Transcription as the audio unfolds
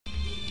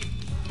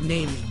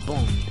name is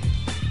Bond.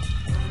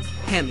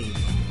 Hammy Bond.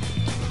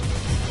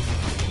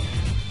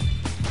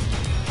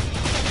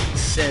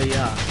 So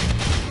yeah.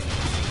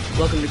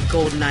 Welcome to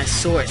Goldeneye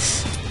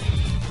Source.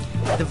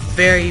 The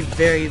very,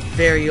 very,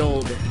 very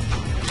old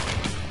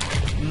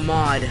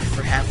mod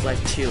for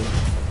Half-Life 2.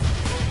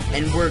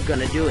 And we're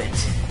gonna do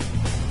it.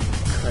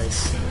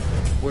 Because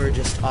we're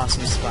just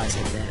awesome spies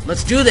like that.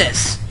 Let's do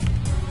this!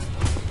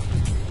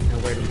 Now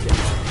where do we go?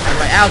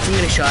 Alright, Alex, I'm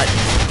getting shot.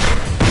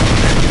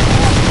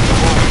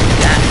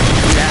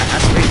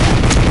 That's great.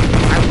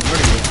 I will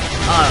murder you.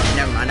 Oh,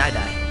 never mind, I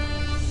die.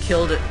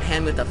 Killed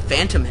him with a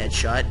phantom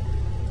headshot.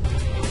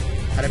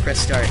 How'd I press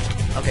start?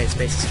 Okay,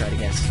 space to start, I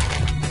guess.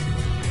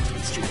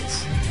 Let's do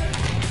this.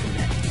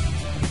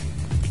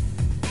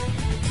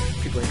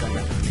 People ain't got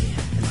nothing on me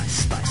and my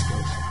spy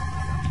skills.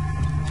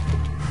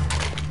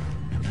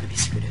 I gotta be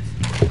secretive.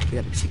 We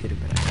gotta be secretive,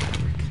 but I gotta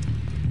work.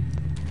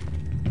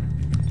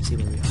 See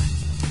where we are.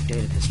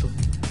 Data pistol.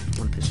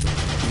 One pistol. A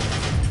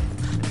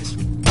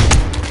pistol.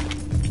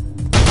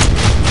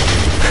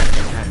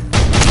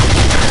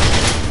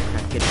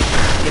 Get it.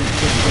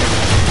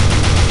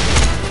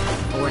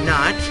 Or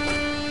not.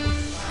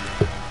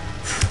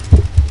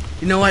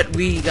 You know what?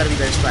 We gotta be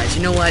better spies.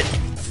 You know what?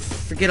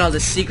 Forget all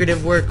this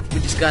secretive work. We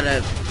just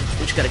gotta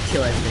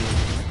kill everything.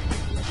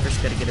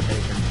 First, gotta get a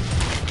better gun.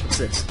 What's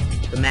this?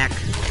 The Mac. I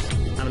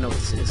don't know what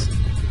this is.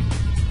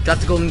 Drop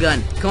the golden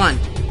gun. Come on.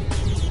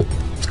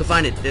 Let's go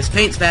find it. There's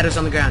paint spatters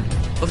on the ground.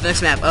 Go for the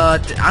next map. I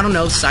don't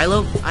know.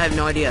 Silo? I have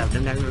no idea. I've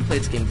never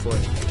played this game before.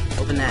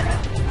 Open that.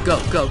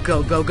 Go, go,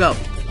 go, go, go.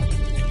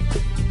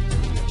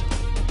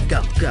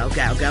 Go, go,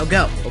 go, go,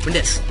 go. Open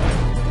this.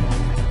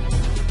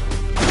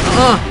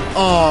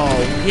 Oh,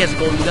 he has a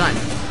golden gun.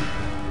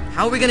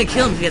 How are we gonna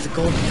kill him if he has a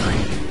golden gun?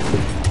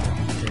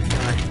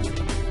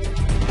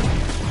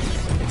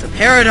 It's a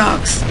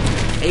paradox.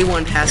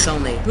 A1 pass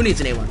only. Who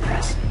needs an A1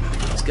 pass?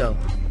 Let's go.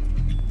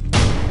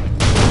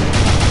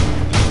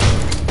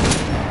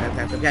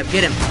 Grab,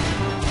 get him.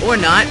 Or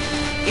not.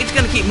 He's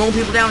gonna keep mowing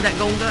people down with that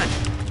golden gun.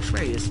 I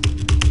swear he is.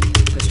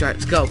 Let's start.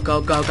 Let's go,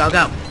 go, go, go,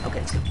 go. Okay,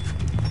 let's go.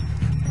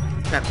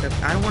 Crap.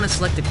 I don't want to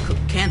select the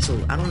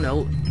cancel. I don't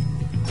know.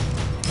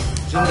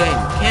 Zoom game.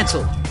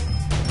 Cancel.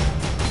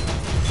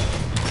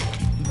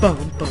 Boom,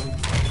 boom.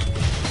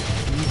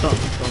 Boom,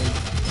 boom.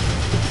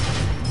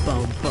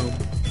 Boom, boom.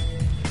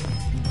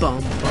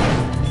 Boom, boom. Boom,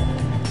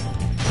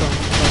 boom.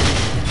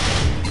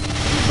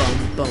 Boom,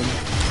 boom.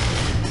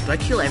 Do I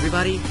kill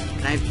everybody?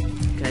 Can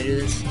I do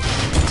this?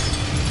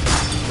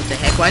 What the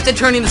heck? Why is it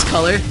turning this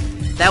color?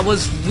 That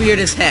was weird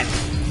as heck.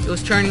 It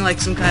was turning like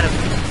some kind of...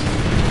 What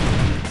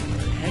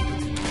the heck?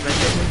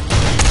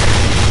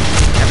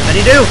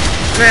 Everybody do!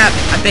 Crap!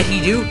 I bet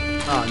he do.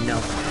 Oh no.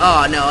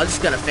 Oh no, this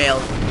is gonna fail.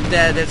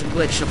 There's a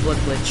glitch, a blood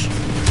glitch.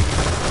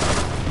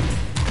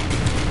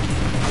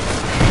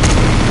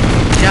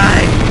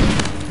 Die!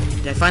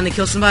 Did I finally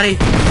kill somebody?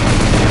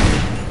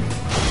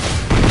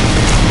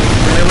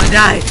 I wanna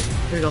die!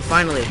 Here we go,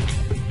 finally.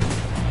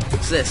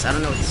 What's this? I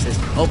don't know what this is.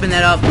 Open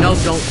that up. No,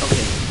 don't.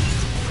 Okay.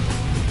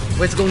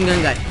 Where's the golden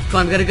gun guy? Come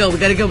on, we gotta go, we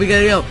gotta go, we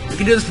gotta go. We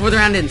can do this before the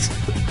round ends.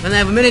 And I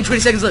have a minute and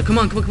 20 seconds left. Come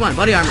on, come on, come on.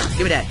 Body armor.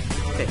 Give me that.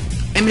 Okay.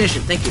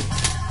 Ammunition. Thank you.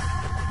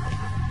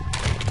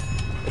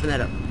 Open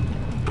that up.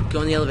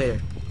 Go in the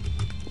elevator.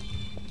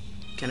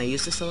 Can I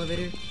use this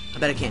elevator? I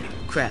bet I can't.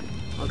 Crap.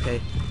 Okay.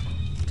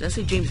 Did that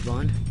say James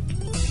Bond?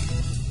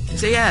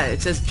 Yeah,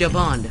 it says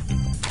Jabond.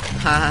 Ha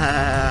ha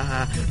ha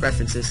ha.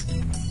 References.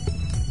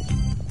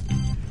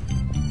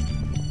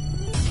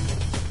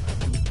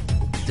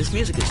 This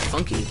music is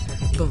funky.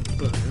 Boom,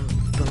 boom,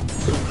 boom, boom,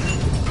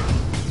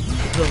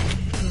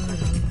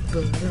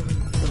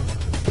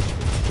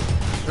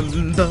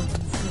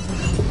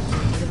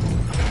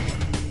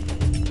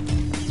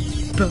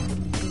 boom.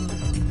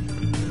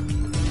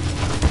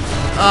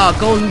 Oh,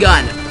 golden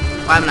gun.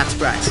 Why am I not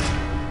surprised?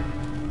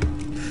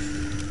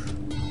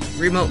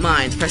 Remote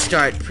mines. Press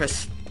start.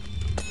 Press...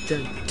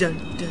 Dun, dun,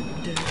 dun,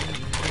 dun, dun.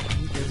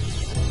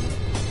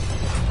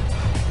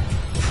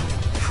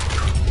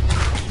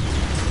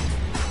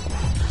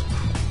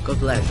 Go to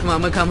the ladder. Come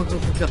on, come on, come on,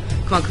 come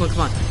on, come on,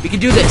 come on. We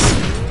can do this.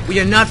 We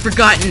are not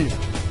forgotten.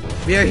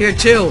 We are here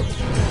too.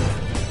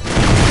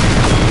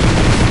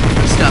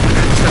 I'm stuck.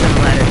 I'm stuck on the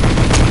ladder.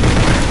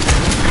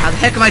 How the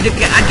heck am I doing?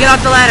 Get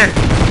off the ladder.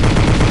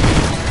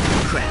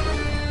 Crap.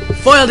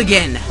 Foiled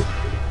again.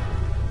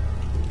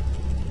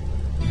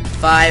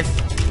 5,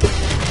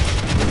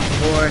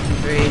 4,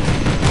 3, 2,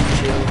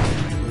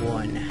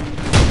 1.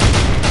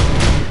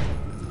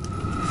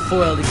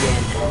 Foiled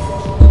again.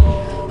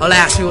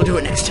 Alas, we will do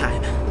it next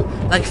time.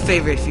 Like,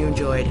 favorite if you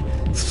enjoyed.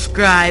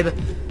 Subscribe.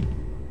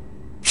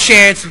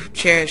 Share,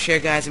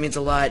 guys. It means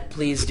a lot.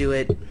 Please do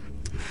it.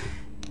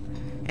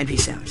 And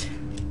peace out.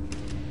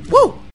 Woo!